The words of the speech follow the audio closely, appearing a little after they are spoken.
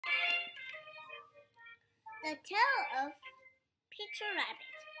The Tale of Peter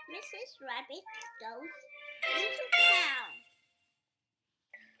Rabbit. Mrs. Rabbit goes into town.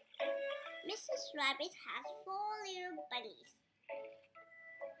 Mrs. Rabbit has 4 little bunnies.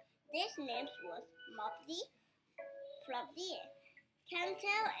 Their names was Mopsy, Flopsy,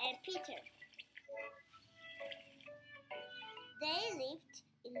 Cantail, and Peter. They lived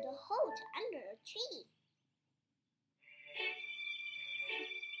in the hole under a tree.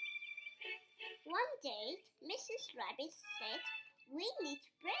 One day, Mrs. Rabbit said, "We need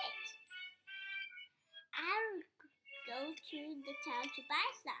bread. I'll go to the town to buy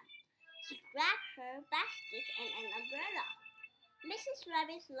some." She grabbed her basket and an umbrella. Mrs.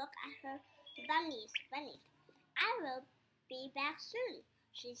 Rabbit looked at her bunnies. "I will be back soon,"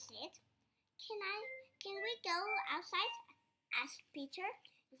 she said. Can we go outside?" asked Peter.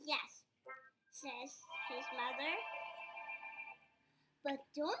 "Yes," says his mother. "But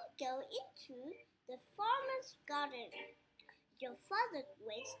don't go into the farmer's garden. Your father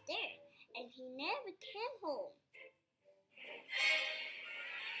went there, and he never came home."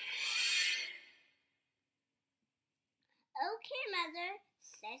 "Okay, Mother,"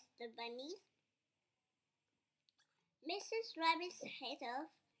 says the bunnies. Mrs. Rabbit headed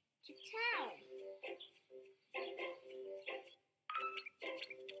off to town.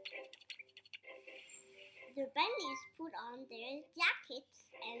 The bunnies put on their jackets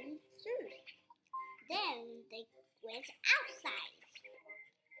and shoes. Then they went outside.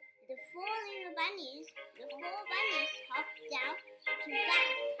 The four bunnies hopped down to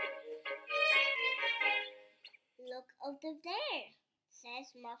bath. "Look over there,"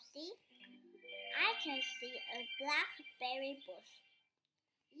 says Mopsy. "I can see a blackberry bush."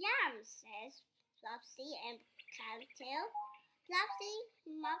 "Yum," says Flopsy and Cantail. Flopsy,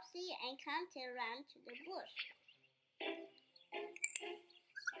 Mopsy, and Cantail ran to the bush.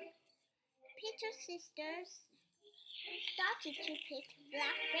 Peter's sisters started to pick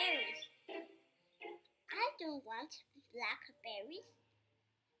blackberries. "I don't want blackberries,"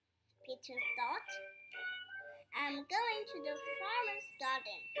 Peter thought. "I'm going to the farmer's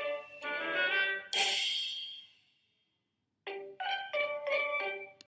garden."